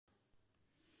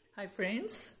Hi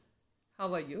friends,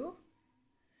 how are you?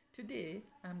 Today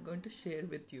I'm going to share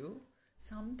with you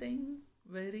something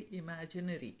very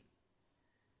imaginary.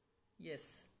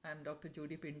 Yes, I'm Dr.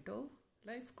 Judy Pinto,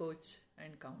 life coach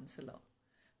and counselor.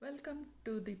 Welcome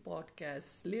to the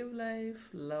podcast Live Life,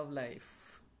 Love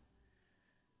Life.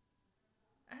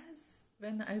 As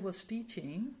when I was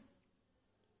teaching,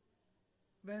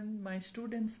 when my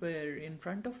students were in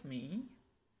front of me,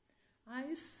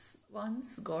 I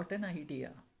once got an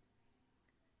idea.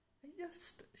 I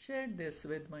just shared this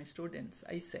with my students.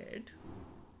 I said,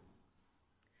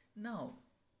 now,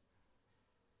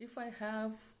 if I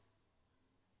have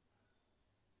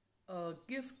a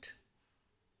gift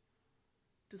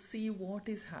to see what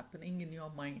is happening in your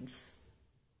minds,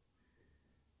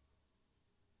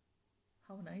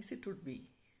 how nice it would be.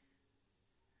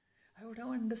 I would have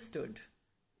understood,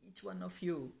 each one of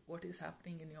you, what is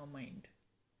happening in your mind.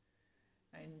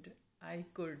 And I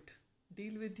could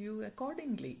deal with you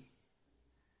accordingly.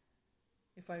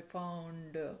 If I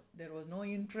found there was no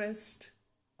interest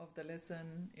of the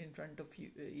lesson in front of you,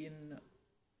 in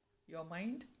your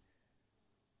mind,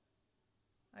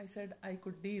 I said I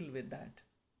could deal with that.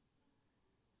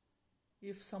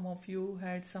 If some of you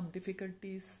had some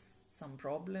difficulties, some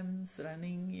problems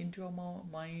running into your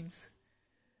minds,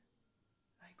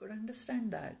 I could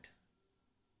understand that.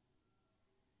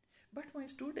 But my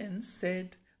students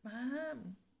said,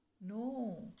 "Ma'am,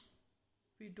 no,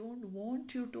 we don't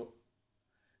want you to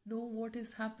know what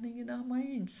is happening in our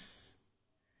minds."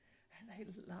 And I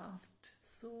laughed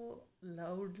so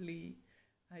loudly.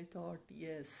 I thought,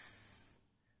 yes,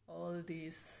 all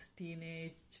these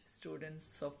teenage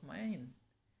students of mine.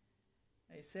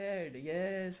 I said,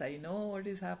 yes, I know what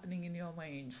is happening in your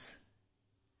minds.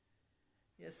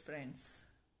 Yes, friends,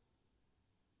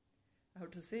 I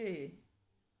have to say,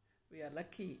 we are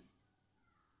lucky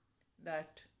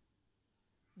that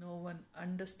no one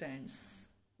understands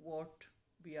what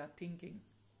we are thinking.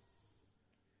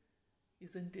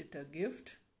 Isn't it a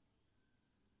gift?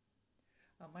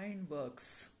 Our mind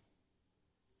works.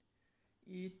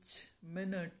 Each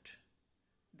minute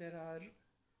there are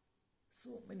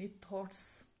so many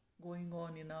thoughts going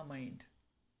on in our mind.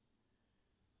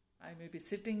 I may be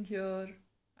sitting here,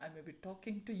 I may be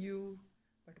talking to you,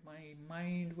 but my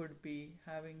mind would be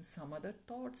having some other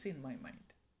thoughts in my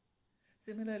mind.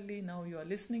 Similarly, now you are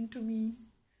listening to me,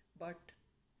 but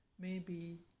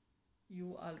maybe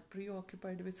you are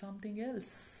preoccupied with something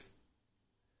else.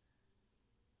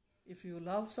 If you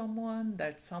love someone,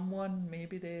 that someone may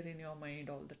be there in your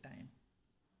mind all the time.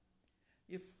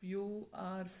 If you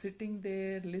are sitting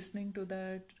there listening to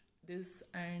this,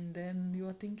 and then you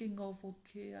are thinking of,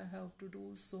 okay, I have to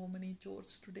do so many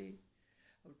chores today.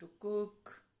 I have to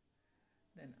cook,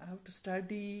 then I have to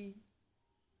study,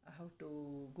 I have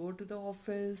to go to the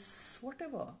office,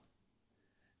 whatever.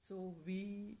 So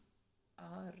we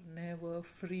are never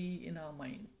free in our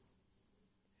mind.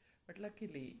 But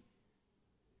luckily,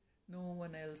 no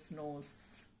one else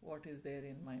knows what is there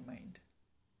in my mind.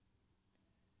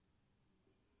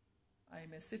 I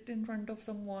may sit in front of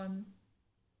someone,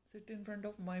 sit in front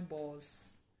of my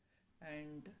boss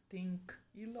and think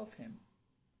ill of him.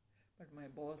 But my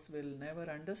boss will never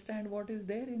understand what is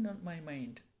there in my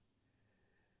mind.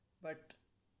 But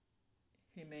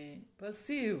he may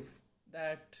perceive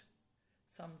that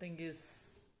something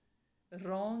is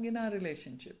wrong in our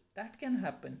relationship. That can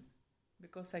happen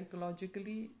because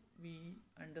psychologically we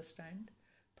understand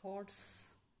thoughts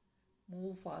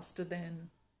move faster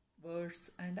than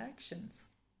words and actions.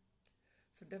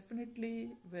 So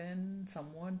definitely when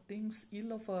someone thinks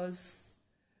ill of us,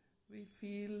 we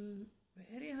feel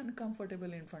very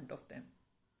uncomfortable in front of them.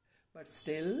 But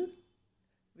still,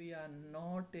 we are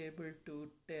not able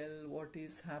to tell what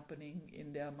is happening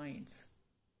in their minds.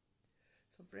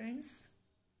 So friends,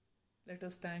 let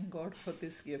us thank God for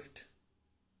this gift.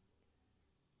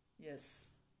 Yes,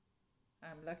 I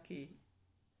am lucky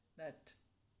that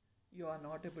you are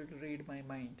not able to read my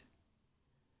mind.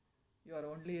 You are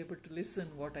only able to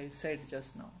listen what I said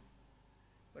just now.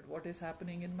 But what is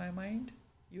happening in my mind,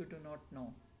 you do not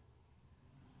know.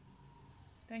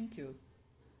 Thank you.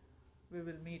 We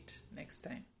will meet next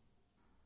time.